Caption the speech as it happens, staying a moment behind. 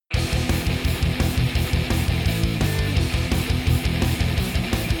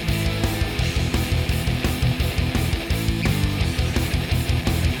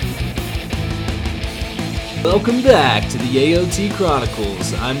Welcome back to the AoT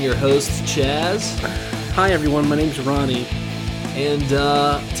Chronicles. I'm your host, Chaz. Hi everyone, my name's Ronnie. And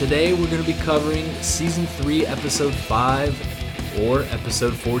today we're going to be covering Season 3, Episode 5, or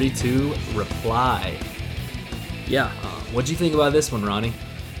Episode 42, Reply. Yeah. What'd you think about this one, Ronnie?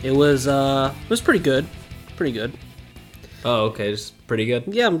 It was pretty good. Pretty good. Oh, okay, just pretty good?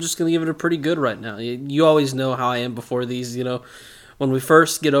 Yeah, I'm just going to give it a pretty good right now. You always know how I am before these, When we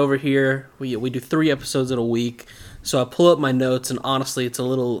first get over here, we do 3 episodes in a week. So I pull up my notes, and honestly, it's a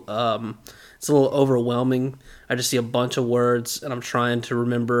little overwhelming. I just see a bunch of words, and I'm trying to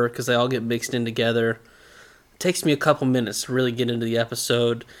remember because they all get mixed in together. It takes me a couple minutes to really get into the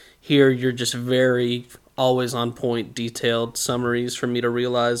episode. Here, you're just very always on point, detailed summaries for me to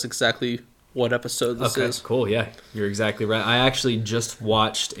realize exactly what episode this is. Okay, cool. Yeah, you're exactly right. I actually just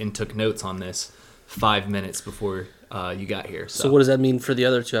watched and took notes on this 5 minutes before you got here. So what does that mean for the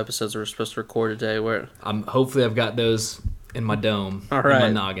other 2 episodes we're supposed to record today? Where hopefully I've got those in my dome, all right.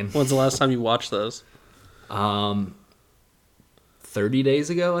 in my noggin. When's the last time you watched those? 30 days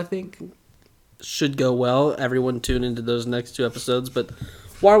ago, I think. Should go well. Everyone tune into those next 2 episodes. But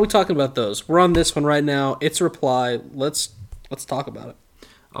why are we talking about those? We're on this one right now. It's Reply. Let's talk about it.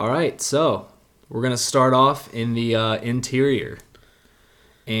 All right, so we're going to start off in the interior.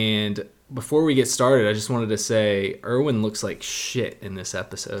 And before we get started, I just wanted to say Erwin looks like shit in this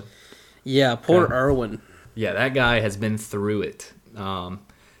episode. Yeah, poor Erwin. Yeah, that guy has been through it. And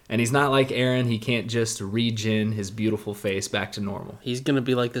he's not like Aaron. He can't just regen his beautiful face back to normal. He's going to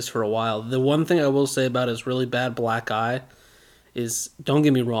be like this for a while. The one thing I will say about his really bad black eye is, don't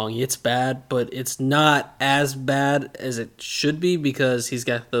get me wrong, it's bad, but it's not as bad as it should be because he's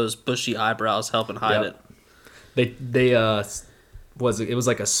got those bushy eyebrows helping hide it. It was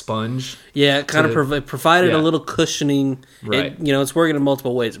like a sponge. Yeah, it kind of provided a little cushioning. Right. It's working in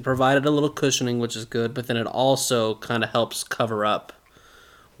multiple ways. It provided a little cushioning, which is good, but then it also kind of helps cover up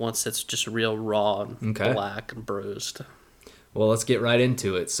once it's just real raw and black and bruised. Well, let's get right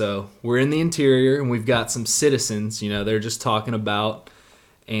into it. So we're in the interior, and we've got some citizens, they're just talking about,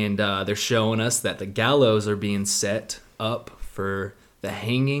 and they're showing us that the gallows are being set up for the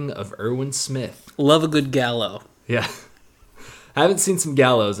hanging of Erwin Smith. Love a good gallows. Yeah. I haven't seen some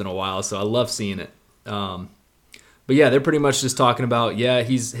gallows in a while, so I love seeing it. But yeah, they're pretty much just talking about,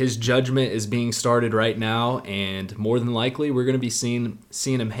 his judgment is being started right now, and more than likely, we're going to be seeing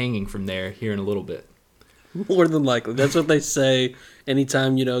him hanging from there here in a little bit. More than likely. That's what they say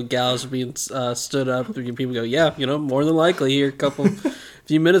anytime, gallows are being stood up. People go, more than likely here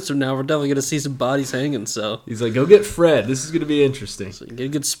few minutes from now, we're definitely going to see some bodies hanging. So he's like, go get Fred. This is going to be interesting. So you get a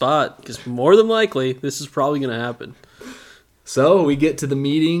good spot because more than likely, this is probably going to happen. So we get to the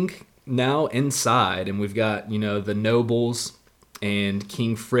meeting now inside, and we've got, the nobles and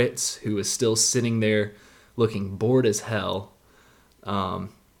King Fritz, who is still sitting there looking bored as hell. And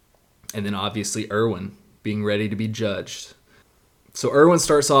then obviously Erwin being ready to be judged. So Erwin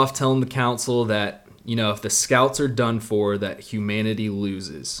starts off telling the council that, if the scouts are done for, that humanity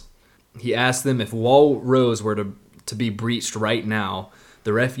loses. He asks them if Wall Rose were to be breached right now,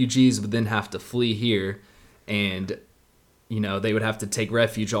 the refugees would then have to flee here, and they would have to take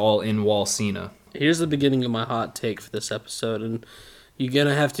refuge all in Walsena. Here's the beginning of my hot take for this episode, and you're going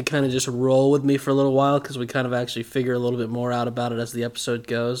to have to kind of just roll with me for a little while because we kind of actually figure a little bit more out about it as the episode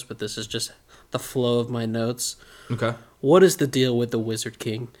goes, but this is just the flow of my notes. Okay. What is the deal with the Wizard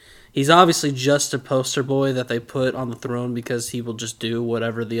King? He's obviously just a poster boy that they put on the throne because he will just do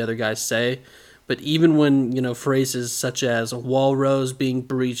whatever the other guys say. But even when, phrases such as Wall Rose being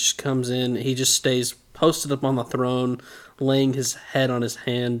breached comes in, he just stays posted up on the throne, laying his head on his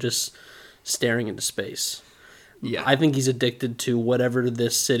hand, just staring into space. Yeah. I think he's addicted to whatever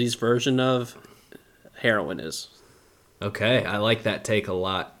this city's version of heroin is. Okay, I like that take a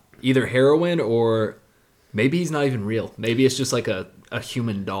lot. Either heroin or maybe he's not even real. Maybe it's just like a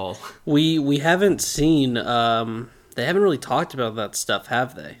human doll. We haven't seen, they haven't really talked about that stuff,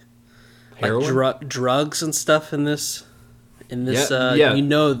 have they? Heroin? Like drugs and stuff in this, yeah.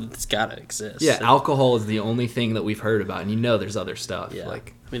 It's gotta exist. Yeah, alcohol is the only thing that we've heard about, and there's other stuff. Yeah.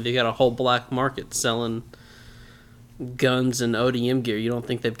 They got a whole black market selling guns and ODM gear. You don't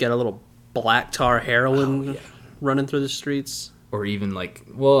think they've got a little black tar heroin running through the streets? Or even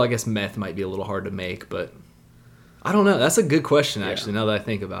I guess meth might be a little hard to make, but I don't know. That's a good question, actually, now that I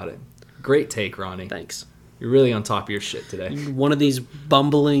think about it. Great take, Ronnie. Thanks. You're really on top of your shit today. One of these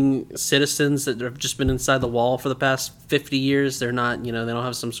bumbling citizens that have just been inside the wall for the past 50 years, they're not, they don't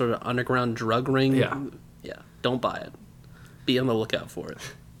have some sort of underground drug ring. Yeah. Yeah, don't buy it. Be on the lookout for it.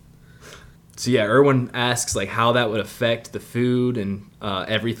 So yeah, Erwin asks like how that would affect the food and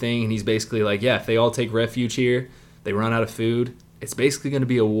everything, and he's basically like, yeah, if they all take refuge here, they run out of food. It's basically going to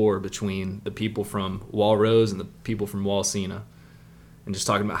be a war between the people from Wall Rose and the people from Wall Sina, and just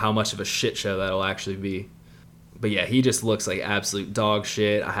talking about how much of a shit show that'll actually be. But yeah, he just looks like absolute dog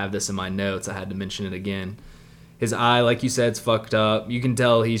shit. I have this in my notes. I had to mention it again. His eye, like you said, is fucked up. You can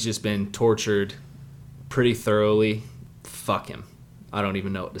tell he's just been tortured pretty thoroughly. Fuck him. I don't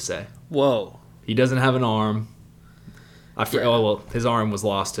even know what to say. Whoa. He doesn't have an arm. Oh, well, his arm was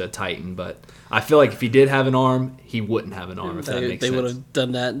lost to a Titan, but I feel like if he did have an arm, he wouldn't have an arm, if that makes sense. They would have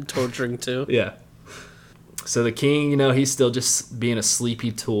done that in torturing too. Yeah. So the king, he's still just being a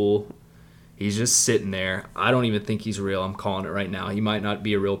sleepy tool. He's just sitting there. I don't even think he's real. I'm calling it right now. He might not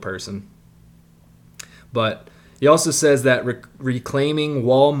be a real person. But he also says that reclaiming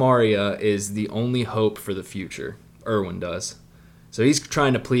Wall Maria is the only hope for the future. Erwin does. So he's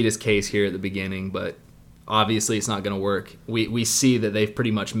trying to plead his case here at the beginning, but obviously it's not going to work. We see that they've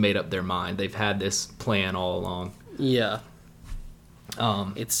pretty much made up their mind. They've had this plan all along. Yeah.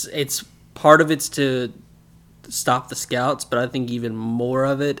 It's part of it's to stop the scouts, but I think even more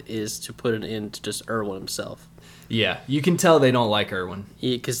of it is to put an end to just Erwin himself. Yeah, you can tell they don't like Erwin.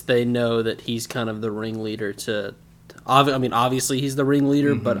 Because they know that he's kind of the ringleader to... obviously he's the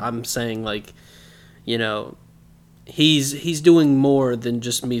ringleader, but I'm saying, like, he's doing more than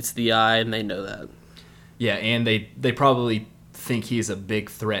just meets the eye, and they know that. Yeah, and they probably think he's a big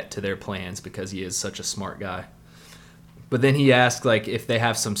threat to their plans because he is such a smart guy. But then he asked, like, if they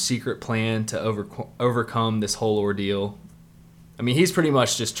have some secret plan to overcome this whole ordeal. I mean, he's pretty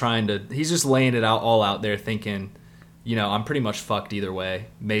much just he's just laying it all out there thinking, I'm pretty much fucked either way.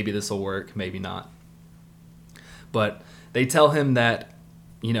 Maybe this will work, maybe not. But they tell him that,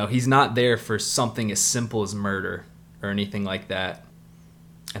 he's not there for something as simple as murder or anything like that.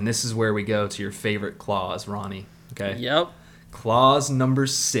 And this is where we go to your favorite clause, Ronnie. Okay? Yep. Clause number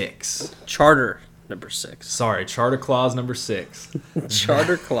 6. Charter number 6. Sorry, charter clause number 6.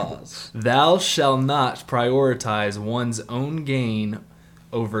 Charter clause. Thou shalt not prioritize one's own gain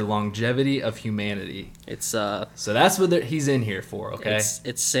over longevity of humanity. It's so that's what he's in here for, okay?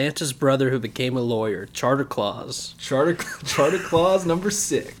 It's Santa's brother who became a lawyer. Charter clause. Charter clause number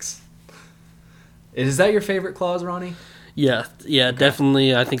 6. Is that your favorite clause, Ronnie? Yeah, okay.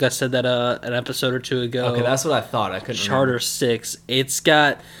 Definitely. I think I said that an episode or two ago. Okay, that's what I thought. I couldn't Charter remember. 6. It's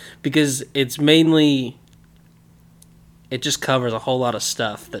got, because it's mainly, it just covers a whole lot of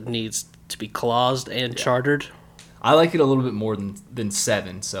stuff that needs to be claused and chartered. I like it a little bit more than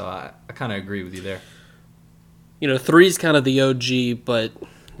 7, so I kind of agree with you there. 3 is kind of the OG, but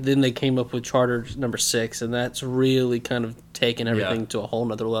then they came up with charter number 6, and that's really kind of taken everything to a whole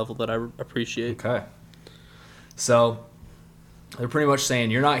nother level that I appreciate. Okay. So they're pretty much saying,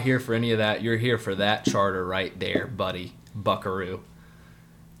 you're not here for any of that. You're here for that charter right there, buddy. Buckaroo.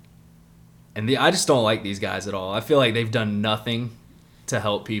 And I just don't like these guys at all. I feel like they've done nothing to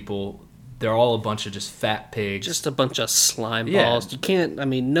help people. They're all a bunch of just fat pigs. Just a bunch of slime balls. You can't,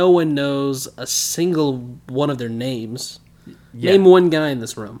 no one knows a single one of their names. Yeah. Name one guy in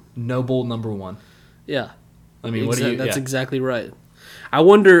this room. Noble number 1. Yeah. What do you... That's exactly right. I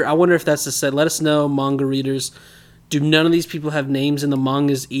wonder if that's to say, let us know, manga readers, do none of these people have names in the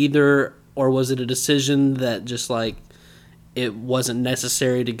mangas either, or was it a decision that just, like, it wasn't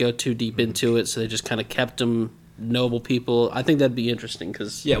necessary to go too deep into it, so they just kind of kept them noble people? I think that'd be interesting,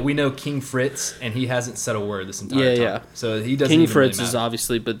 because... Yeah, we know King Fritz, and he hasn't said a word this entire time. Yeah. So he doesn't King even Fritz really is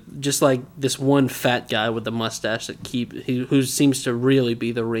obviously, but just like this one fat guy with the mustache who seems to really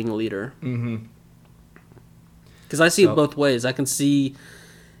be the ringleader. Mm-hmm. Because I see it both ways. I can see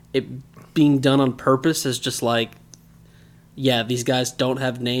it being done on purpose as just like, yeah, these guys don't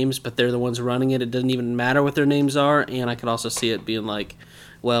have names, but they're the ones running it. It doesn't even matter what their names are. And I could also see it being like,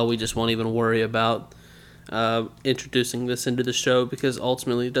 well, we just won't even worry about introducing this into the show because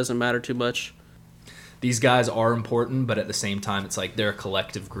ultimately it doesn't matter too much. These guys are important, but at the same time, it's like they're a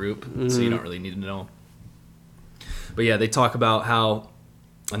collective group, so you don't really need to know them. But yeah, they talk about how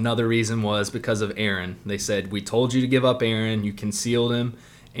another reason was because of Aaron. They said, we told you to give up Aaron, you concealed him,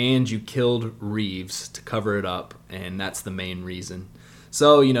 and you killed Reeves to cover it up, and that's the main reason.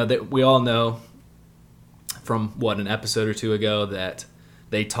 So, that we all know from, an episode or two ago that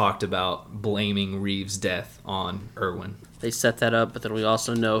they talked about blaming Reeves' death on Erwin. They set that up, but then we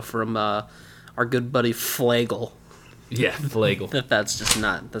also know from our good buddy Flagel. Yeah, Flagel. that's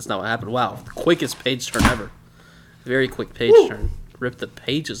not what happened. Wow, the quickest page turn ever. Very quick page turn. Rip the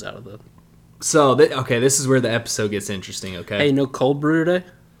pages out of the... So, this is where the episode gets interesting, okay? Hey, no cold brew today?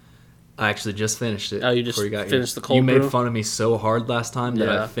 I actually just finished it. Oh, you just before you got finished here. the cold You made brew? fun of me so hard last time that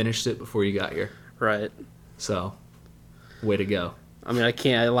Yeah. I finished it before you got here. Right. So, way to go. I mean, I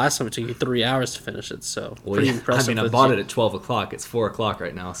can't. Last time it took you 3 hours to finish it, so Well, pretty yeah, impressive. I mean, I that bought you- it at 12 o'clock. It's 4 o'clock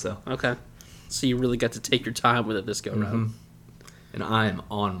right now, so. Okay. So you really got to take your time with it this go round. And I am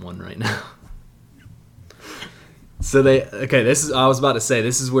on one right now. So I was about to say,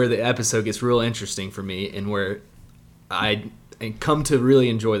 this is where the episode gets real interesting for me, and where I come to really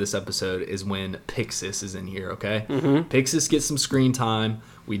enjoy this episode is when Pixis is in here, okay? Mm-hmm. Pixis gets some screen time.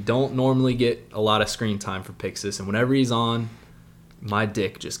 We don't normally get a lot of screen time for Pixis, and whenever he's on, my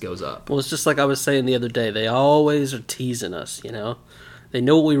dick just goes up. Well, it's just like I was saying the other day. They always are teasing us, you know? They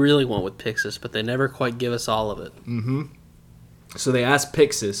know what we really want with Pixis, but they never quite give us all of it. Mm-hmm. So they ask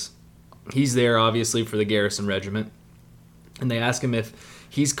Pixis. He's there, obviously, for the Garrison Regiment. And they ask him if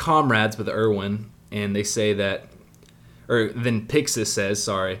he's comrades with Irwin. And they say that... Or then Pixis says,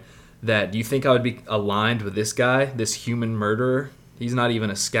 that do you think I would be aligned with this guy, this human murderer? He's not even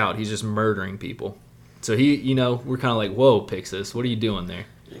a scout. He's just murdering people. So we're kind of like, whoa, Pixis, what are you doing there?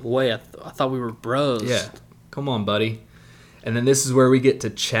 Wait, I thought we were bros. Yeah, come on, buddy. And then this is where we get to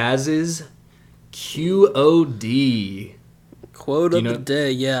Chaz's QOD. Quote of the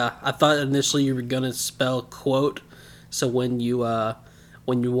day, yeah. I thought initially you were going to spell quote. So when you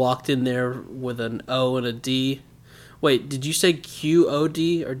walked in there with an O and a D. Wait, did you say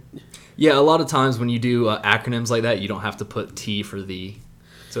QOD? Or? Yeah, a lot of times when you do acronyms like that, you don't have to put T for the.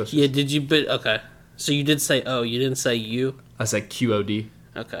 So Yeah, did you? But okay. So you did say O, you didn't say U? I said QOD.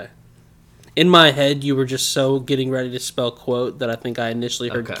 Okay. In my head, you were just so getting ready to spell quote that I think I initially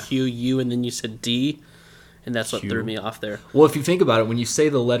heard Okay. Q, U, and then you said D, and that's what Q. threw me off there. Well, if you think about it, when you say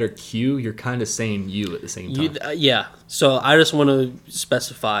the letter Q, you're kind of saying U at the same time. Yeah. So I just want to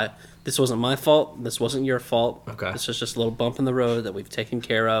specify this wasn't my fault. This wasn't your fault. Okay. This was just a little bump in the road that we've taken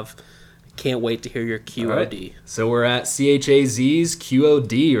care of. Can't wait to hear your QOD. All right. So we're at CHAZ's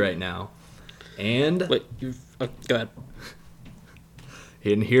QOD right now. And Wait, go ahead.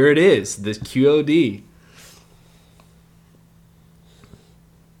 And here it is, the QOD.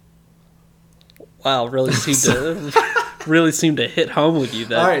 Wow, really seemed to hit home with you.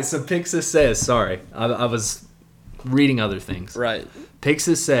 That All right, so Pixis says, I was reading other things. right.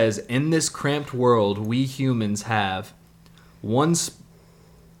 Pixis says, in this cramped world, we humans have one...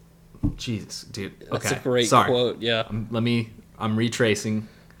 Jesus, dude. Okay, That's a great sorry. quote. Yeah, I'm retracing.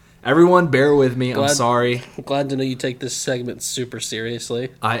 Everyone, bear with me. I'm sorry. I'm glad to know you take this segment super seriously.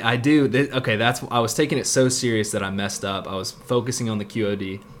 I do. I was taking it so serious that I messed up. I was focusing on the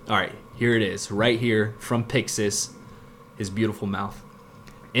QOD. All right, here it is, right here from Pixis, his beautiful mouth.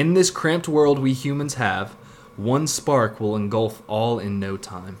 In this cramped world we humans have, one spark will engulf all in no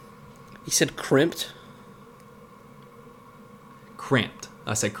time. He said crimped. Cramped.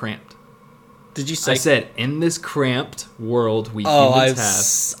 I said cramped. Did you say? I said, in this cramped world we humans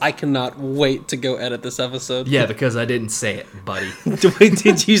have. I cannot wait to go edit this episode. Yeah, because I didn't say it, buddy. Wait,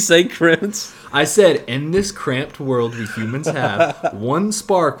 did you say crimped? I said, in this cramped world we humans have, one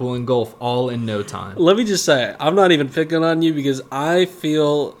spark will engulf all in no time. Let me just say, I'm not even picking on you because I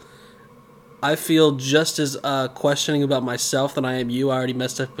feel just as questioning about myself than I am you. I already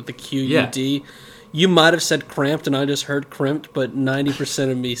messed up with the QUD. Yeah. You might have said cramped, and I just heard crimped, but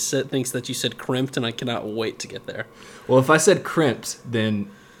 90% of me thinks that you said crimped, and I cannot wait to get there. Well, if I said crimped, then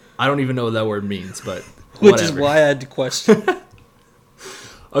I don't even know what that word means, but Which whatever. is why I had to question.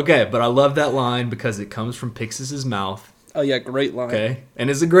 Okay, but I love that line because it comes from Pixis' mouth. Oh, yeah, great line. Okay, and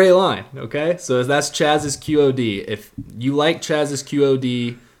it's a great line, okay? So that's Chaz's QOD. If you like Chaz's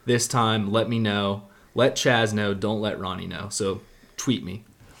QOD this time, let me know. Let Chaz know. Don't let Ronnie know. So tweet me.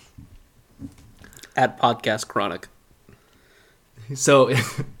 At Podcast Chronic. So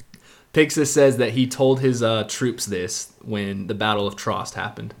Pixis says that he told his troops this when the Battle of Trost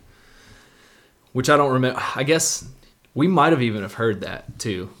happened, which I don't remember. I guess we might have even have heard that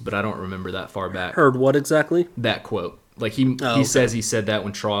too, but I don't remember that far back. Heard what exactly? That quote. Like he says he said that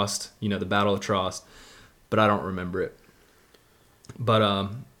when Trost, the Battle of Trost, but I don't remember it. But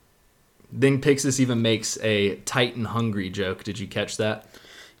then Pixis even makes a Titan hungry joke. Did you catch that?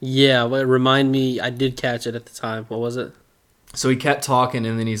 Yeah, well, remind me. I did catch it at the time. What was it? So he kept talking,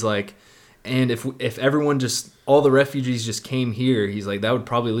 and then he's like, and if everyone all the refugees just came here, he's like, that would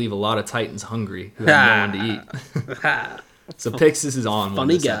probably leave a lot of Titans hungry who have no one to eat. So Pixis is on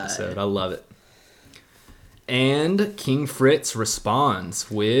Funny this guy. episode. I love it. And King Fritz responds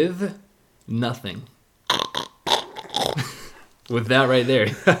with nothing. With that right there.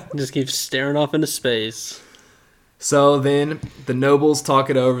 Just keeps staring off into space. So then the nobles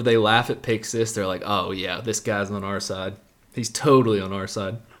talk it over. They laugh at Pixis. They're like, oh, yeah, this guy's on our side. He's totally on our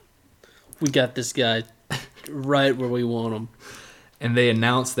side. We got this guy right where we want him. And they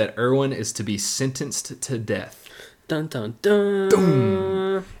announce that Erwin is to be sentenced to death. Dun, dun, dun.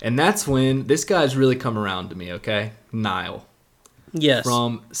 Boom. And that's when this guy's really come around to me, okay? Niall. Yes.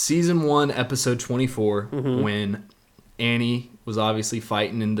 From season 1, episode 24, when Annie was obviously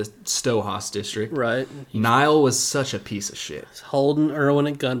fighting in the Stohas district. Right. Niall was such a piece of shit. He's holding Erwin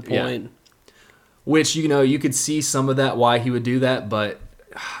at gunpoint. Yeah. Which, you could see some of that, why he would do that, but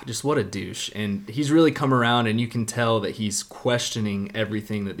just what a douche. And he's really come around, and you can tell that he's questioning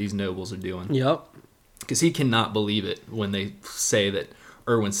everything that these nobles are doing. Yep. Because he cannot believe it when they say that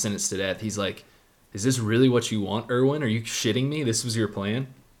Erwin's sentenced to death. He's like, is this really what you want, Erwin? Are you shitting me? This was your plan?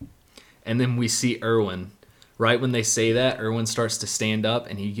 And then we see Erwin. Right when they say that, Erwin starts to stand up,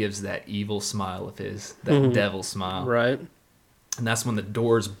 and he gives that evil smile of his, that devil smile. Right. And that's when the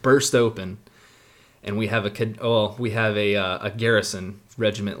doors burst open, and we have a garrison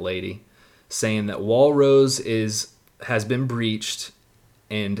regiment lady saying that Walrose has been breached,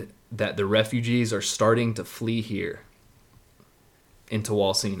 and that the refugees are starting to flee here into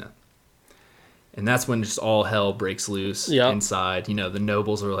Walsena. And that's when just all hell breaks loose inside. The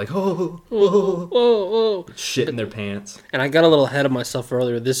nobles are like, shitting their pants. And I got a little ahead of myself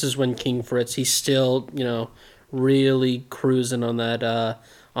earlier. This is when King Fritz, he's still, really cruising on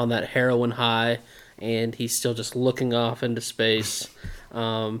that heroin high, and he's still just looking off into space.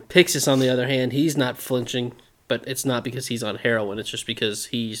 Pixis, on the other hand, he's not flinching, but it's not because he's on heroin. It's just because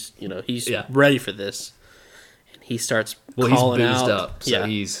he's ready for this. And he starts calling out. He's boozed up, so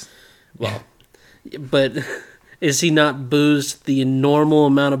he's... Well... But is he not boozed the normal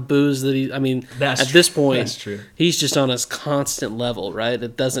amount of booze that he... I mean, at this point, that's true. He's just on his constant level, right?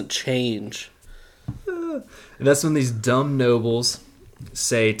 It doesn't change. And that's when these dumb nobles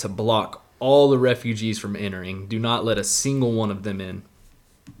say to block all the refugees from entering. Do not let a single one of them in.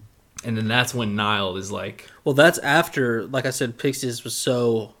 And then that's when Niall is like... Well, that's after, like I said, Pixis was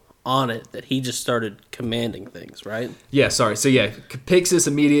so on it that he just started commanding things, right? Yeah, sorry. So yeah, Pixis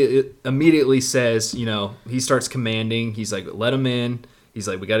immediately says, he starts commanding. He's like, let them in. He's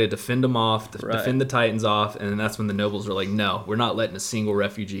like, we got to defend them off, defend the Titans off. And then that's when the nobles are like, no, we're not letting a single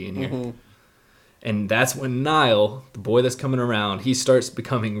refugee in here. And that's when Niall, the boy that's coming around, he starts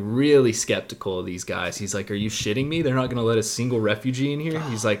becoming really skeptical of these guys. He's like, are you shitting me? They're not going to let a single refugee in here?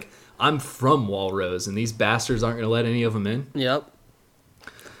 He's like, I'm from Walrose, and these bastards aren't going to let any of them in? Yep.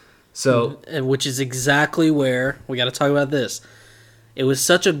 So, which is exactly where we got to talk about this. It was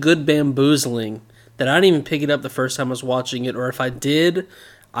such a good bamboozling that I didn't even pick it up the first time I was watching it, or if I did,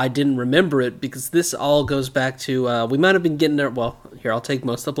 I didn't remember it, because this all goes back to we might have been getting there. Well, here, I'll take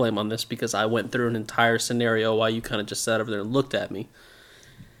most of the blame on this because I went through an entire scenario while you kind of just sat over there and looked at me.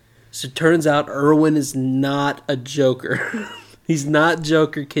 So it turns out Erwin is not a joker. He's not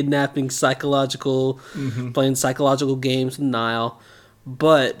Joker kidnapping playing psychological games with Niall,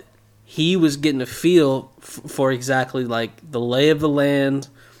 but he was getting a feel for exactly like the lay of the land,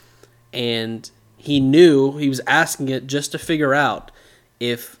 and he knew he was asking it just to figure out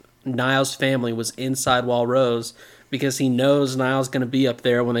if Niall's family was inside Walrose, because he knows Niall's going to be up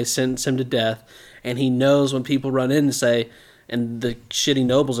there when they sentence him to death, and he knows when people run in and say, and the shitty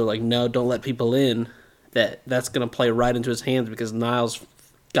nobles are like, no, don't let people in, that's going to play right into his hands because Niall's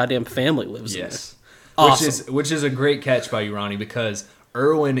goddamn family lives in there. Awesome. Which is a great catch by you, Ronnie, because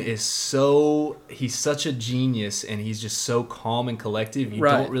Erwin is he's such a genius, and he's just so calm and collective. You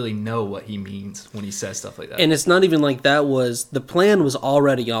don't really know what he means when he says stuff like that. And it's not even like the plan was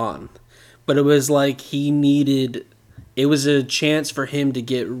already on, but it was like it was a chance for him to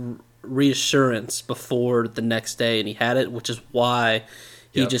get reassurance before the next day, and he had it, which is why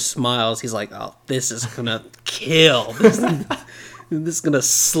he just smiles. He's like, oh, this is going to kill. This is going to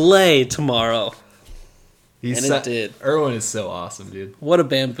slay tomorrow. It did. Erwin is so awesome, dude. What a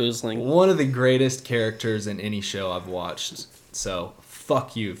bamboozling. One of the greatest characters in any show I've watched. So,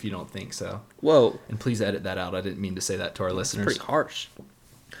 fuck you if you don't think so. Whoa. And please edit that out. I didn't mean to say that to our listeners. Pretty harsh.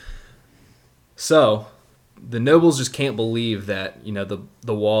 So, the nobles just can't believe that,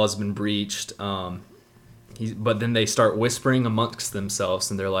 the wall has been breached. But then they start whispering amongst themselves,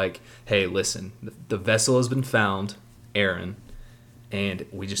 and they're like, hey, listen, the vessel has been found, Aaron, and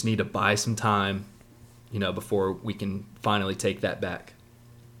we just need to buy some time, before we can finally take that back.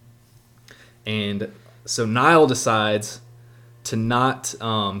 And so Niall decides to not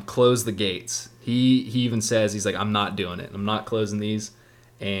close the gates. He even says, he's like, I'm not doing it. I'm not closing these.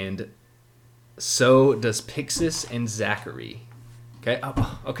 And so does Pixis and Zachary.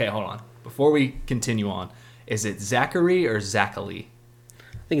 Okay, hold on. Before we continue on, is it Zachary or Zachary?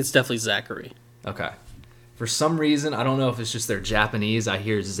 I think it's definitely Zachary. Okay. For some reason, I don't know if it's just they're Japanese, I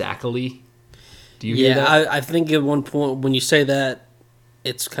hear Zachary. Do you hear that? I think at one point when you say that,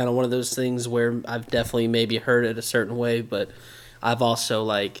 it's kind of one of those things where I've definitely maybe heard it a certain way, but I've also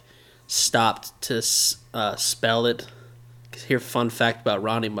like stopped to spell it. Here, fun fact about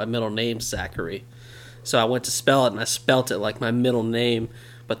Ronnie: my middle name's Zachary, so I went to spell it and I spelt it like my middle name,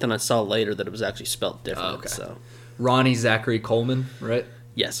 but then I saw later that it was actually spelled different. Okay. So Ronnie Zachary Coleman, right?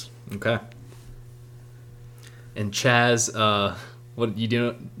 yes. Okay. And Chaz, what you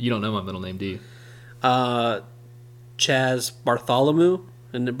don't know my middle name, do you? Chaz Bartholomew,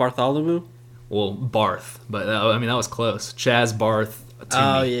 isn't it Bartholomew? Well, Barth, but I mean that was close. Chaz Barth. Toomey.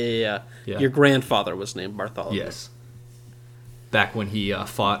 Oh yeah. Your grandfather was named Bartholomew. Yes. Back when he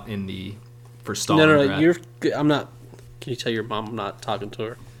fought for Stalingrad. No. You're. I'm not. Can you tell your mom I'm not talking to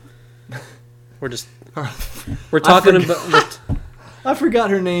her? We're just. We're talking about. I forgot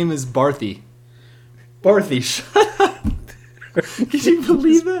her name is Barthy. Barthy, shut up. Can you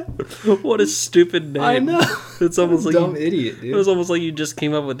believe that? What a stupid name. I know. It's almost like dumb idiot, dude. It was almost like you just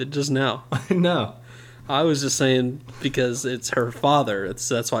came up with it just now. I know. I was just saying because it's her father.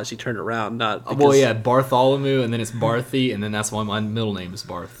 That's why she turned around. Not because... Well, yeah, Bartholomew, and then it's Barthy, and then that's why my middle name is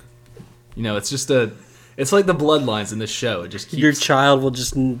Barth. You know, it's just it's like the bloodlines in this show. It just keeps... Your child will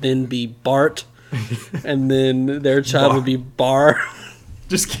just then be Bart, and then their child will be Bar.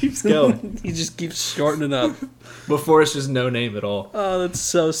 Just keeps going. He just keeps shortening up. Before it's just no name at all. Oh, that's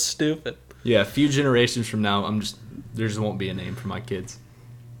so stupid. Yeah, a few generations from now, there just won't be a name for my kids.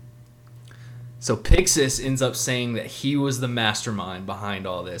 So Pixis ends up saying that he was the mastermind behind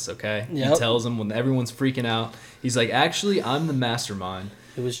all this, okay? Yep. He tells them when everyone's freaking out, he's like, actually, I'm the mastermind.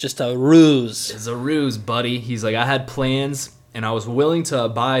 It was just a ruse. It's a ruse, buddy. He's like, I had plans, and I was willing to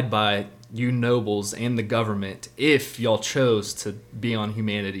abide by you nobles and the government if y'all chose to be on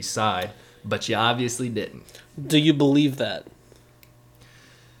humanity's side, but you obviously didn't. Do you believe that?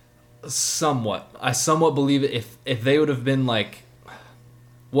 Somewhat. I somewhat believe it. If they would have been like...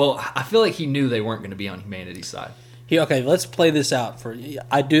 Well, I feel like he knew they weren't going to be on humanity's side. Okay, let's play this out for you.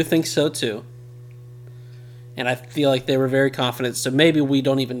 I do think so, too. And I feel like they were very confident, so maybe we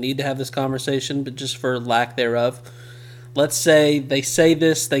don't even need to have this conversation, but just for lack thereof. Let's say they say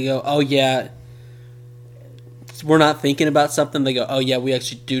this, they go, oh yeah, we're not thinking about something. They go, oh yeah, we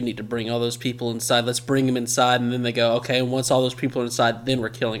actually do need to bring all those people inside. Let's bring them inside. And then they go, okay, and once all those people are inside, then we're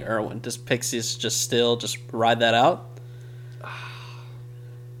killing Erwin. Does Pixius just ride that out?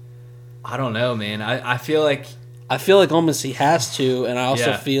 I don't know, man. I feel like almost he has to, and I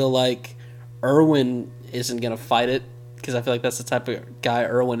also feel like Erwin isn't going to fight it, because I feel like that's the type of guy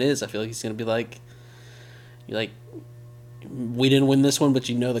Erwin is. I feel like he's going to be like, we didn't win this one, but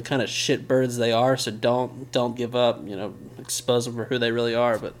you know the kind of shitbirds they are, so don't give up. You know, expose them for who they really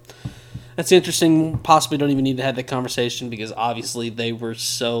are. But that's interesting. Possibly don't even need to have that conversation, because obviously they were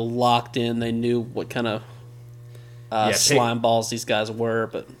so locked in. They knew what kind of slime balls these guys were.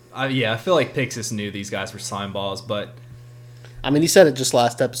 But I feel like Pixis knew these guys were slime balls. But I mean, he said it just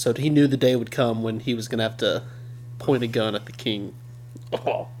last episode. He knew the day would come when he was going to have to point a gun at the king.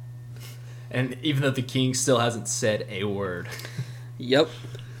 Oh. And even though the king still hasn't said a word. Yep.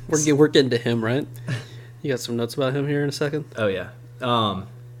 We're getting to him, right? You got some notes about him here in a second? Oh, yeah. Then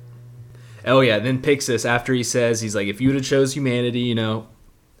Pixis, after he says, he's like, if you would have chose humanity, you know,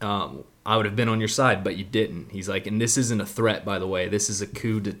 I would have been on your side, but you didn't. He's like, and this isn't a threat, by the way. This is a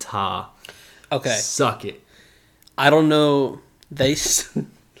coup d'etat. Okay. Suck it. I don't know. They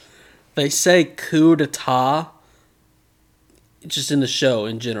say coup d'etat just in the show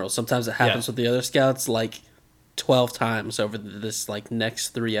in general. Sometimes it happens with the other scouts like 12 times over this like next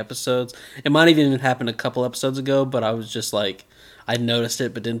 3 episodes. It might even happen a couple episodes ago, but I was just like, I noticed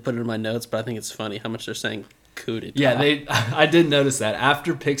it but didn't put it in my notes. But I think it's funny how much they're saying coup d'etat. Yeah, I did notice that.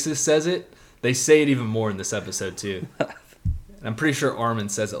 After Pixis says it, they say it even more in this episode too. And I'm pretty sure Armin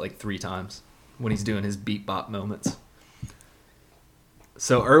says it like 3 times when he's doing his beat bop moments.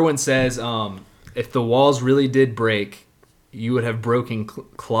 So Erwin says, if the walls really did break, you would have broken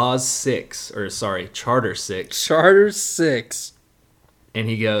Charter 6. Charter 6. And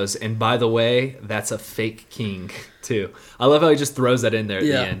he goes, and by the way, that's a fake king, too. I love how he just throws that in there at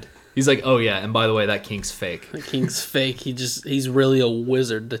the end. He's like, oh yeah, and by the way, that king's fake. The king's fake. He's really a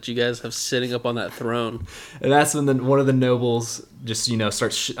wizard that you guys have sitting up on that throne. And that's when one of the nobles just,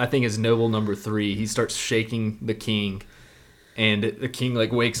 starts, I think it's noble number 3, he starts shaking the king. And the king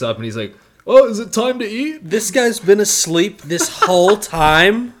like wakes up and he's like, oh, is it time to eat? This guy's been asleep this whole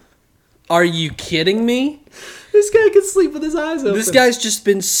time? Are you kidding me? This guy can sleep with his eyes open. This guy's just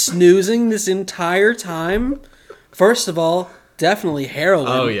been snoozing this entire time. First of all, definitely heroin.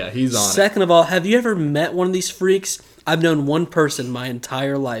 Oh, yeah, he's on Second of all, have you ever met one of these freaks? I've known one person my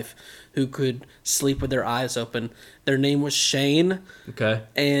entire life who could sleep with their eyes open. Their name was Shane. Okay.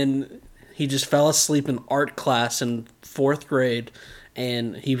 And he just fell asleep in art class in 4th grade.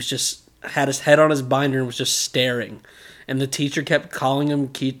 And he was just had his head on his binder and was just staring. And the teacher kept calling him.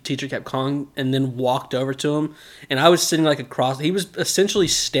 Teacher kept calling, and then walked over to him. And I was sitting like across. He was essentially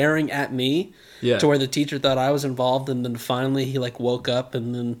staring at me, to where the teacher thought I was involved. And then finally, he like woke up,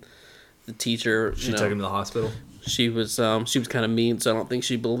 and then the teacher. She took him to the hospital. She was kind of mean, so I don't think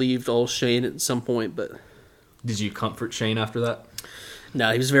she believed old Shane at some point. But did you comfort Shane after that?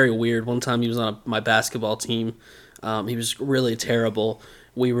 No, he was very weird. One time he was on my basketball team. He was really terrible.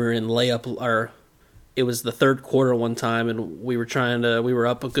 We were in it was the 3rd quarter one time, and we were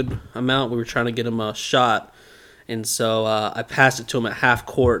up a good amount. We were trying to get him a shot. And so I passed it to him at half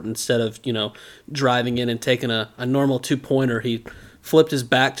court instead of, driving in and taking a normal 2-pointer. He flipped his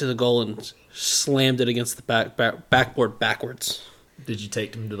back to the goal and slammed it against the backboard backwards. Did you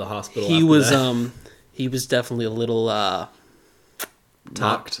take him to the hospital? He was definitely a little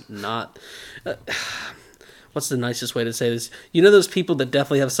knocked. What's the nicest way to say this? You know those people that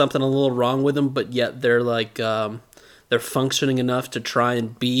definitely have something a little wrong with them, but yet they're like they're functioning enough to try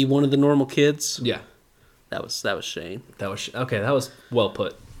and be one of the normal kids? Yeah. That was Shane. Okay, that was well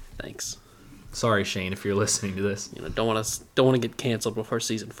put. Thanks. Sorry, Shane, if you're listening to this. Don't want to get canceled before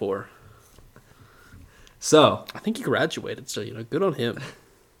season 4. So, I think he graduated, so good on him.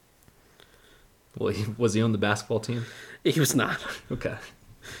 Well, was he on the basketball team? He was not. Okay.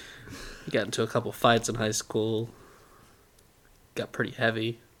 He got into a couple fights in high school. Got pretty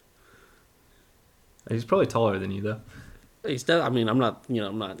heavy. He's probably taller than you, though.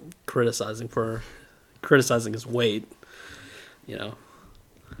 I'm not criticizing his weight.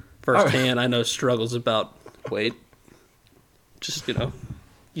 Firsthand, I know struggles about weight. Just,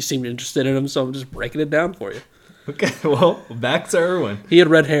 you seemed interested in him, so I'm just breaking it down for you. Okay, well, back to Irwin. He had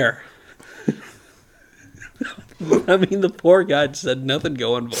red hair. The poor guy just had nothing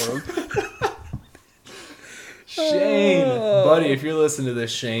going for him. Shane, buddy, if you're listening to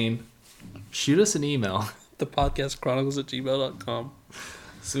this, Shane, shoot us an email. thepodcastchronicles@gmail.com.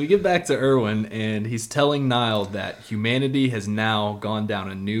 So we get back to Irwin, and he's telling Niall that humanity has now gone down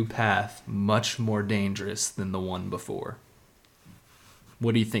a new path, much more dangerous than the one before.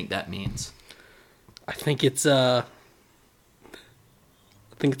 What do you think that means? I think it's dark.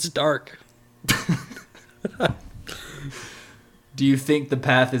 Do you think the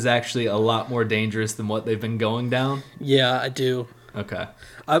path is actually a lot more dangerous than what they've been going down? Yeah, I do. Okay.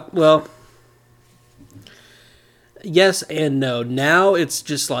 Well, yes and no. Now it's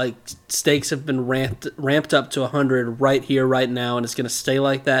just like stakes have been ramped up to 100 right here, right now, and it's going to stay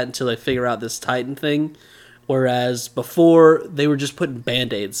like that until they figure out this Titan thing. Whereas before, they were just putting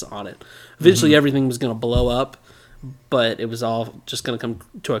Band-Aids on it. Eventually, everything was going to blow up, but it was all just going to come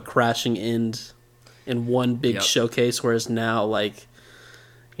to a crashing end in one big showcase, whereas now,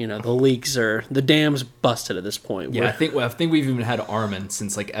 the dam's busted at this point. Yeah, I think we've even had Armin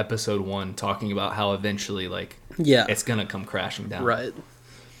since episode 1 talking about how eventually it's gonna come crashing down. Right.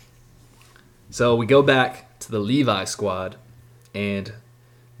 So we go back to the Levi squad, and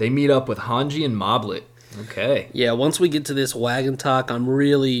they meet up with Hanji and Moblet. Okay. Yeah, once we get to this wagon talk, I'm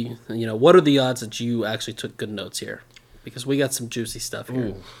really, what are the odds that you actually took good notes here? Because we got some juicy stuff here.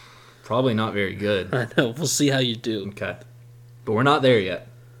 Ooh, probably not very good. I know. We'll see how you do. Okay. But we're not there yet.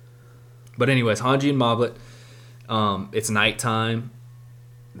 But anyways, Hanji and Moblet, it's nighttime.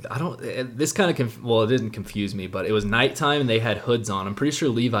 This kind of, it didn't confuse me, but it was nighttime and they had hoods on. I'm pretty sure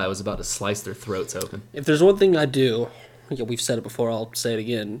Levi was about to slice their throats open. If there's one thing I do, we've said it before, I'll say it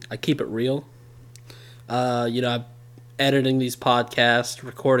again, I keep it real. I'm editing these podcasts,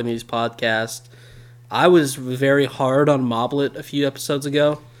 recording these podcasts. I was very hard on Moblet a few episodes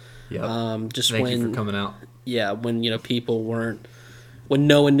ago. Yeah. Thank you for coming out. Yeah, when people weren't, when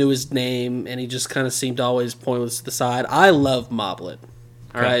no one knew his name and he just kind of seemed always pointless to the side. I love Moblet.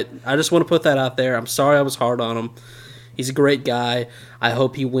 All right, I just want to put that out there. I'm sorry I was hard on him. He's a great guy. I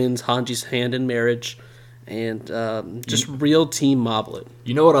hope he wins Hanji's hand in marriage, and just real team Moblet.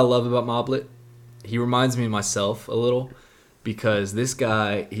 You know what I love about Moblet? He reminds me of myself a little, because this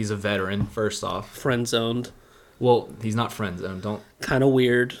guy, he's a veteran. First off, friend zoned. Well, he's not friend zoned. Don't. Kind of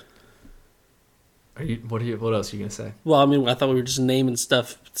weird. What else are you gonna say? Well, I thought we were just naming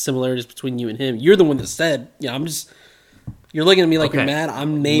stuff, similarities between you and him. You're the one that said, you're looking at me like you're mad.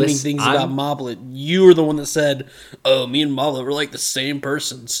 I'm naming things about Moblet. You were the one that said, oh, me and Moblet were like the same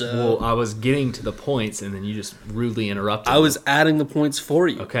person. So, well, I was getting to the points, and then you just rudely interrupted. I was adding the points for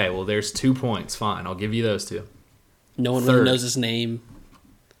you. Okay, well, there's 2 points. Fine, I'll give you those 2. No one really knows his name.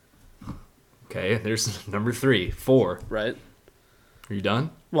 Okay, there's number 3. 4. Right. Are you done?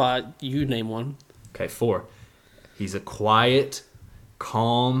 Well, you name one. Okay, 4. He's a quiet,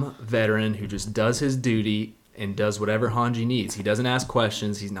 calm veteran who just does his duty and does whatever Hanji needs. He doesn't ask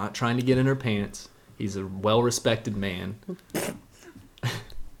questions. He's not trying to get in her pants. He's a well-respected man.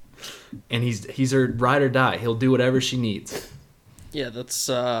 And he's her ride or die. He'll do whatever she needs. Yeah, that's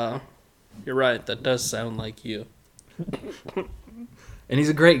you're right. That does sound like you. And he's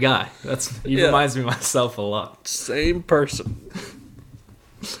a great guy. He reminds me of myself a lot. Same person.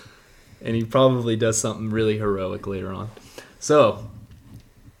 And he probably does something really heroic later on. So,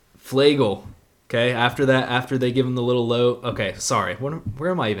 Flagle. Okay, after they give him the little low... Okay, sorry.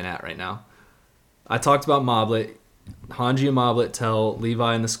 Where am I even at right now? I talked about Moblet. Hanji and Moblet tell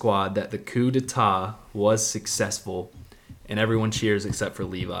Levi and the squad that the coup d'etat was successful. And everyone cheers except for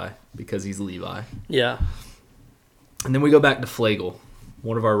Levi, because he's Levi. Yeah. And then we go back to Flagle,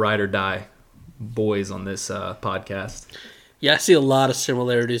 one of our ride or die boys on this podcast. Yeah, I see a lot of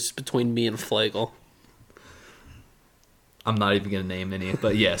similarities between me and Flagle. I'm not even going to name any,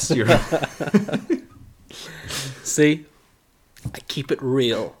 but yes, you're right. See? I keep it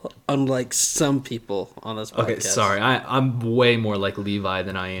real, unlike some people on this podcast. Okay, sorry. I'm way more like Levi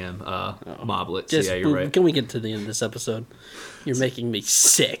than I am Moblet. So yeah, you're right. Can we get to the end of this episode? You're making me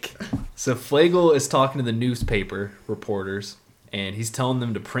sick. So Flagle is talking to the newspaper reporters, and he's telling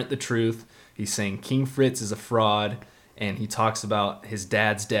them to print the truth. He's saying King Fritz is a fraud, and he talks about his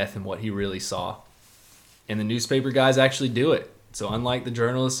dad's death and what he really saw. And the newspaper guys actually do it. So unlike the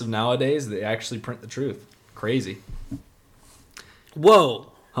journalists of nowadays, they actually print the truth. Crazy.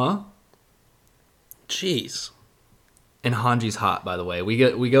 Whoa. Huh? Jeez. And Hanji's hot, by the way.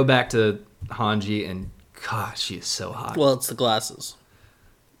 We go back to Hanji, and gosh, she is so hot. Well, it's the glasses.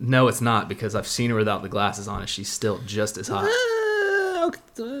 No, it's not, because I've seen her without the glasses on, and she's still just as hot.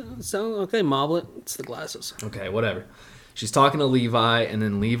 Okay, Moblet. It's the glasses. Okay, whatever. She's talking to Levi, and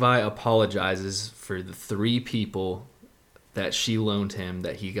then Levi apologizes for the 3 people that she loaned him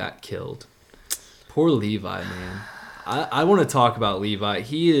that he got killed. Poor Levi, man. I want to talk about Levi.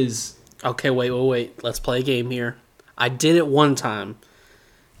 He is... Okay, wait. Let's play a game here. I did it one time.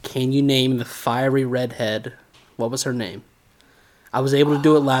 Can you name the fiery redhead? What was her name? I was able to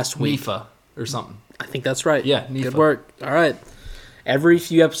do it last week. Nifa or something. I think that's right. Yeah, Nifa. Good work. All right. Every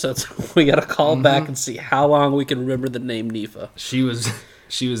few episodes, we got to call back and see how long we can remember the name Nifa. She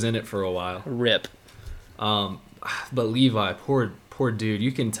was in it for a while. Rip. But Levi, poor dude,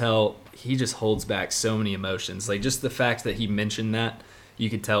 you can tell he just holds back so many emotions. Like, just the fact that he mentioned that, you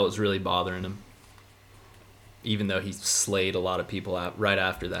could tell it was really bothering him. Even though he slayed a lot of people out right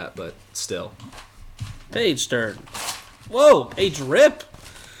after that, but still. Page turn. Whoa, page rip.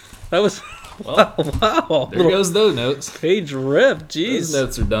 That was... Well, wow. There goes those notes. Page rip, jeez. Those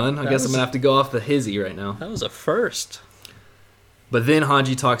notes are done. I guess I'm going to have to go off the hizzy right now. That was a first. But then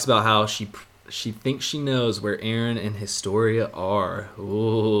Hanji talks about how she thinks she knows where Eren and Historia are.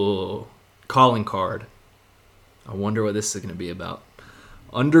 Ooh. Calling card. I wonder what this is going to be about.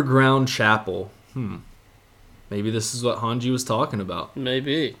 Underground Chapel. Maybe this is what Hanji was talking about.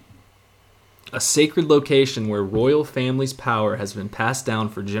 Maybe. A sacred location where royal family's power has been passed down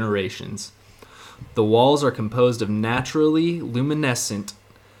for generations. The walls are composed of naturally luminescent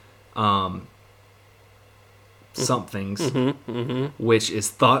somethings, which is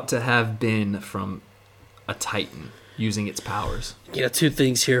thought to have been from a titan using its powers. Yeah, 2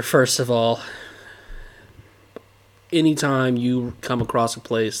 things here. First of all, anytime you come across a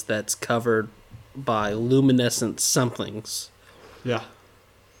place that's covered by luminescent somethings, yeah,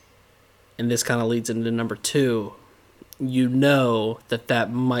 and this kind of leads into number 2, you know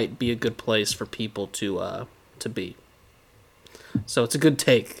that might be a good place for people to be. So it's a good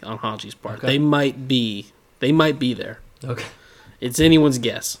take on Hanji's part. Okay. They might be there. Okay. It's anyone's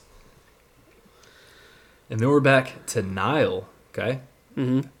guess. And then we're back to Nile, okay?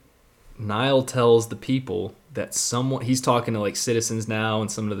 Mm-hmm. Nile tells the people that he's talking to like citizens now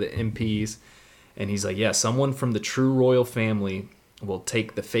and some of the MPs, and he's like, yeah, someone from the true royal family will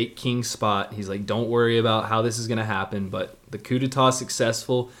take the fake king's spot. He's like, don't worry about how this is going to happen, but the coup d'etat is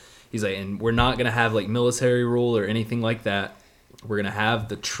successful. He's like, and we're not going to have like military rule or anything like that. We're going to have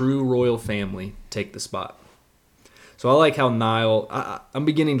the true royal family take the spot. So I like how Nile, I'm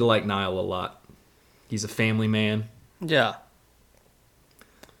beginning to like Nile a lot. He's a family man. Yeah.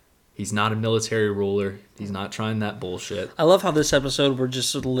 He's not a military ruler. He's not trying that bullshit. I love how this episode we're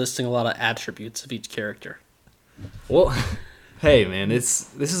just sort of listing a lot of attributes of each character. Well, hey man,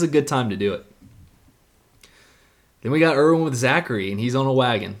 this is a good time to do it. Then we got Erwin with Zachary, and he's on a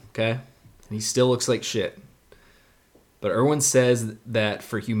wagon, okay? And he still looks like shit. But Erwin says that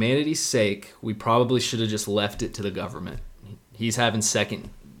for humanity's sake, we probably should have just left it to the government. He's having second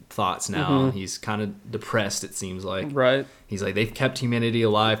thoughts now. And he's kind of depressed, it seems like. Right. He's like, they've kept humanity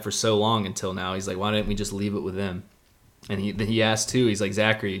alive for so long until now. He's like, why didn't we just leave it with them? And he asked too, he's like,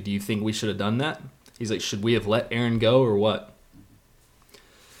 Zachary, do you think we should have done that? He's like, should we have let Aaron go or what?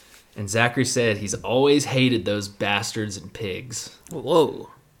 And Zachary said he's always hated those bastards and pigs. Whoa.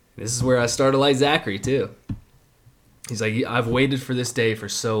 This is where I started like Zachary too. He's like, I've waited for this day for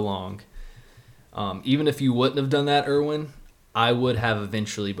so long. Even if you wouldn't have done that, Erwin, I would have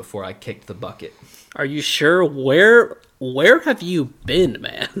eventually before I kicked the bucket. Are you sure? Where have you been,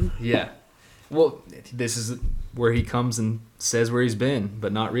 man? Yeah. Well, this is where he comes and says where he's been,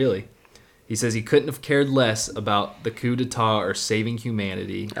 but not really. He says he couldn't have cared less about the coup d'etat or saving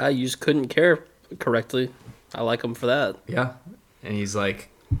humanity. You just couldn't care correctly. I like him for that. Yeah. And he's like,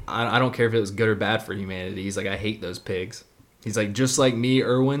 I don't care if it was good or bad for humanity. He's like, I hate those pigs. He's like, just like me,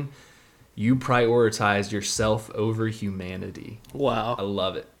 Erwin, you prioritized yourself over humanity. Wow. I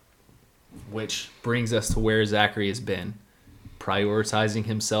love it. Which brings us to where Zachary has been. Prioritizing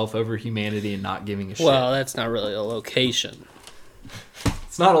himself over humanity and not giving a shit. Well, that's not really a location.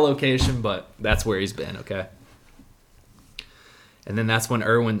 It's not a location, but that's where he's been, okay? And then that's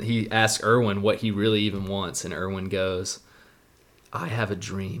when he asks Erwin what he really even wants. And Erwin goes, I have a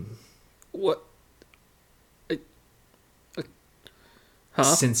dream. What? Huh?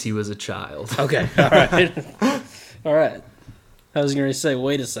 Since he was a child. Okay, all right. All right. I was going to say,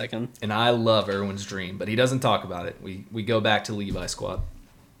 wait a second. And I love Erwin's dream, but he doesn't talk about it. We go back to Levi Squad.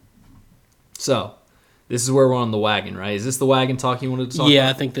 So, this is where we're on the wagon, right? Is this the wagon talk you wanted to talk about? Yeah,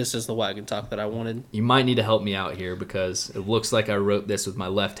 I think this is the wagon talk that I wanted. You might need to help me out here because it looks like I wrote this with my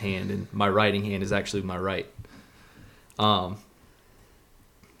left hand, and my writing hand is actually my right.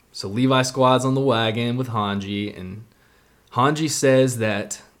 So Levi Squad's on the wagon with Hanji, and Hanji says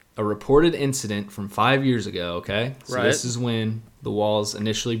that a reported incident from 5 years ago, okay? So right. This is when the walls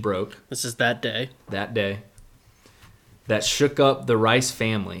initially broke. This is that day. That day. That shook up the Rice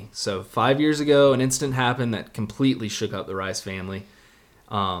family. So 5 years ago, an incident happened that completely shook up the Rice family.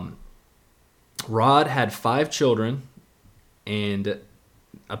 Rod had 5 children, and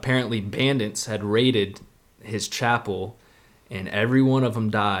apparently bandits had raided his chapel, and every one of them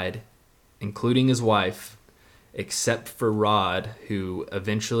died, including his wife, except for Rod, who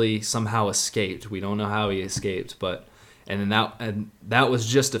eventually somehow escaped. We don't know how he escaped, but and that was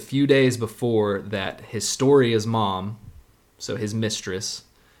just a few days before that Historia's mom, so his mistress,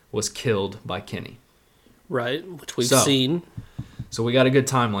 was killed by Kenny. Right, which we've seen. So we got a good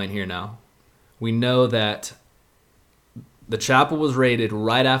timeline here now. We know that the chapel was raided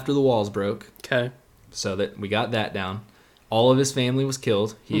right after the walls broke. Okay. So that we got that down. All of his family was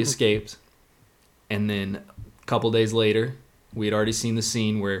killed. He escaped. And then a couple days later, we had already seen the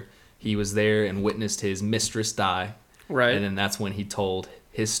scene where he was there and witnessed his mistress die. Right. And then that's when he told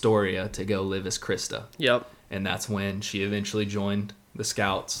Historia to go live as Krista. Yep. And that's when she eventually joined the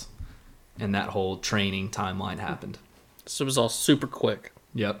Scouts. And that whole training timeline happened. So it was all super quick.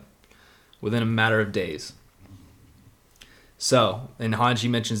 Yep. Within a matter of days. So, and Hanji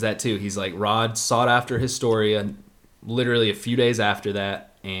mentions that too. He's like, Rod sought after Historia literally a few days after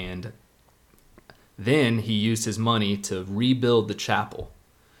that, and then he used his money to rebuild the chapel.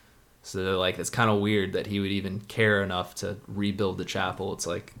 So, like, it's kind of weird that he would even care enough to rebuild the chapel. It's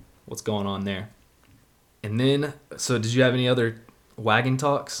like, what's going on there? And then, so did you have any other wagon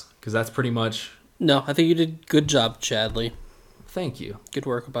talks? Because that's pretty much... No, I think you did a good job, Chadley. Thank you. Good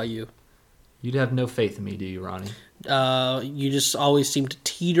work by you. You'd have no faith in me, do you, Ronnie? You just always seem to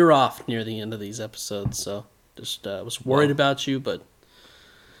teeter off near the end of these episodes, so just was worried about you, but...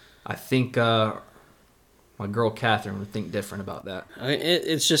 I think my girl Catherine would think different about that.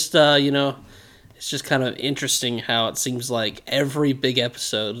 It's just, it's just kind of interesting how it seems like every big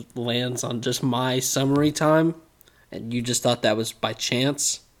episode lands on just my summary time, and you just thought that was by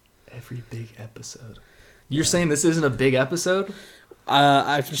chance. Every big episode. You're saying this isn't a big episode?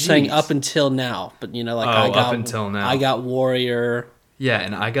 I'm just saying up until now, but up until now. I got Warrior. Yeah,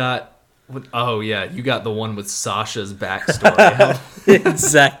 and I got... you got the one with Sasha's backstory.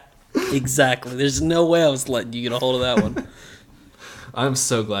 Exactly. There's no way I was letting you get a hold of that one. I'm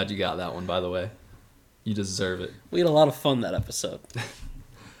so glad you got that one, by the way. You deserve it. We had a lot of fun that episode. I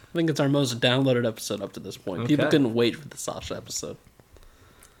think it's our most downloaded episode up to this point. Okay. People couldn't wait for the Sasha episode.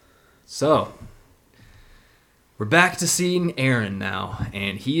 So, we're back to seeing Aaron now,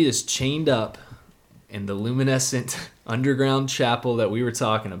 and he is chained up in the luminescent underground chapel that we were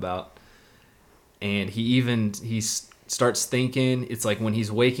talking about. And he starts thinking, it's like when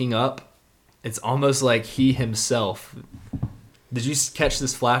he's waking up, it's almost like he himself. Did you catch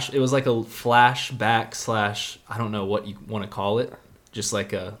this flash? It was like a flashback / I don't know what you want to call it. Just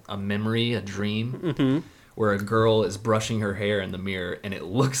like a memory, a dream, where a girl is brushing her hair in the mirror, and it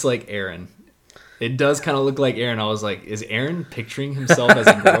looks like Aaron. It does kind of look like Aaron. I was like, is Aaron picturing himself as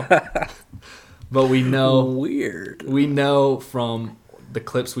a girl? But we know... Weird. We know from the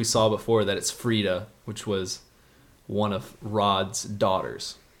clips we saw before that it's Frida, which was one of Rod's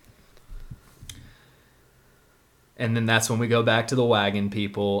daughters. And then that's when we go back to the wagon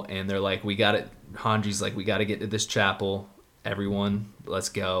people, and they're like, we got it. Hanji's like, we got to get to this chapel. Everyone, let's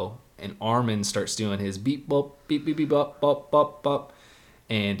go. And Armin starts doing his beep, bop, beep, beep, beep, bop, bop, bop, bop.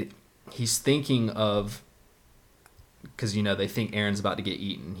 And he's thinking of, because, you know, they think Aaron's about to get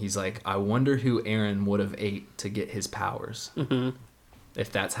eaten. He's like, I wonder who Aaron would have ate to get his powers.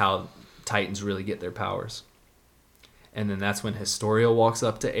 If that's how Titans really get their powers. And then that's when Historia walks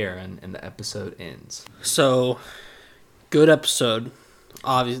up to Aaron, and the episode ends. So, good episode.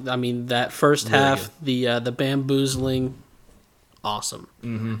 Obviously, I mean, that first half, the bamboozling, awesome.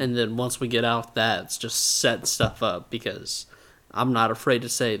 And then once we get out that, it's just setting stuff up, because I'm not afraid to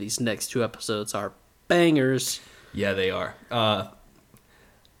say these next 2 episodes are bangers. Yeah, they are.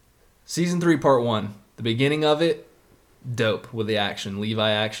 Season 3, Part 1. The beginning of it, dope with the action. Levi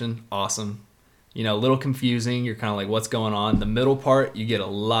action, awesome. You know, a little confusing. You're kind of like, what's going on? The middle part, you get a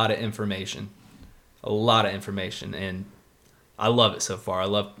lot of information. And I love it so far. I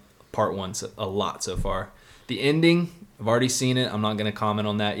love Part 1 a lot so far. The ending, I've already seen it. I'm not going to comment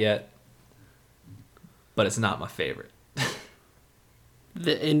on that yet. But it's not my favorite.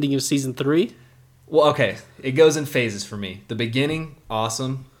 The ending of Season 3? Well, okay. It goes in phases for me. The beginning,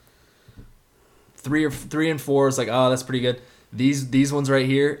 awesome. 3 and 4 is like, oh, that's pretty good. These ones right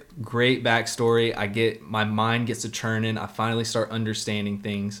here, great backstory. My mind gets to churning. I finally start understanding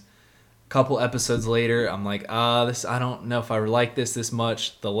things. Couple episodes later, I'm like, this, I don't know if I like this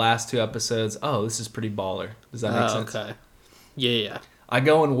much. The last 2 episodes, this is pretty baller. Does that make sense? Okay. Yeah. I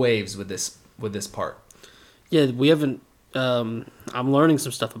go in waves with this part. Yeah, we haven't. I'm learning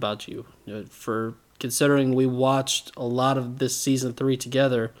some stuff about you. For considering we watched a lot of this season 3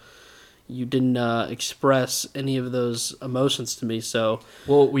 together, you didn't express any of those emotions to me. So,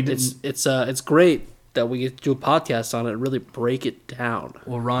 well, we didn't. It's great that we get to do a podcast on it and really break it down.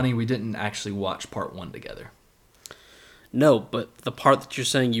 Well, Ronnie, we didn't actually watch Part 1 together. No, but the part that you're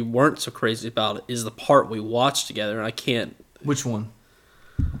saying you weren't so crazy about is the part we watched together, and I can't. Which one?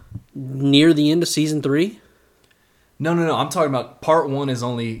 Near the end of season 3? No. I'm talking about Part 1 is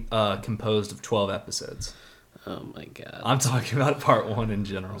only composed of 12 episodes. Oh my god. I'm talking about Part 1 in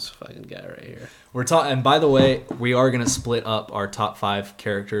general. This fucking guy right here. We're talking, and by the way, we are going to split up our top 5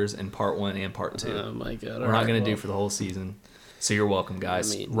 characters in Part 1 and Part 2. Oh my god. We're not going to do for the whole season. So you're welcome,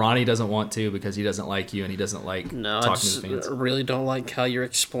 guys. Ronnie doesn't want to because he doesn't like you and he doesn't like talking to the fans. I really don't like how you're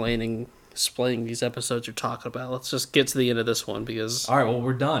explaining these episodes you're talking about. Let's just get to the end of this one because... All right, well,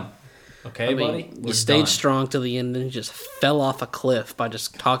 we're done. Okay, buddy? You stayed strong to the end and you just fell off a cliff by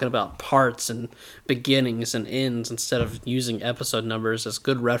just talking about parts and beginnings and ends instead of using episode numbers as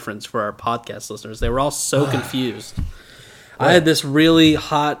good reference for our podcast listeners. They were all so confused. I had this really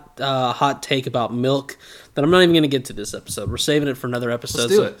hot take about milk that I'm not even going to get to this episode. We're saving it for another episode.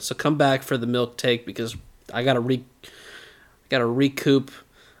 Let's do it. So come back for the milk take because I got to recoup.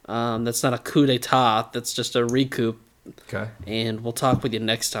 That's not a coup d'etat. That's just a recoup. Okay. And we'll talk with you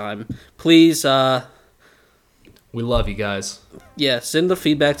next time. Please, we love you guys. Yeah, send the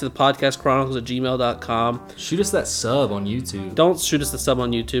feedback to the podcastchronicles@gmail.com. Shoot us that sub on YouTube. Don't shoot us the sub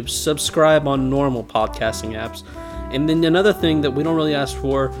on YouTube. Subscribe on normal podcasting apps. And then another thing that we don't really ask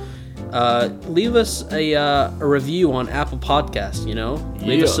for, leave us a review on Apple Podcasts,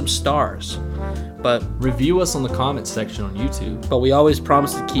 Leave us some stars. But review us on the comments section on YouTube. But we always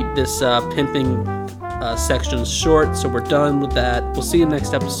promise to keep this pimping sections short, so we're done with that. We'll see you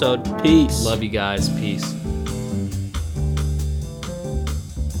next episode. Peace. Love you guys. Peace.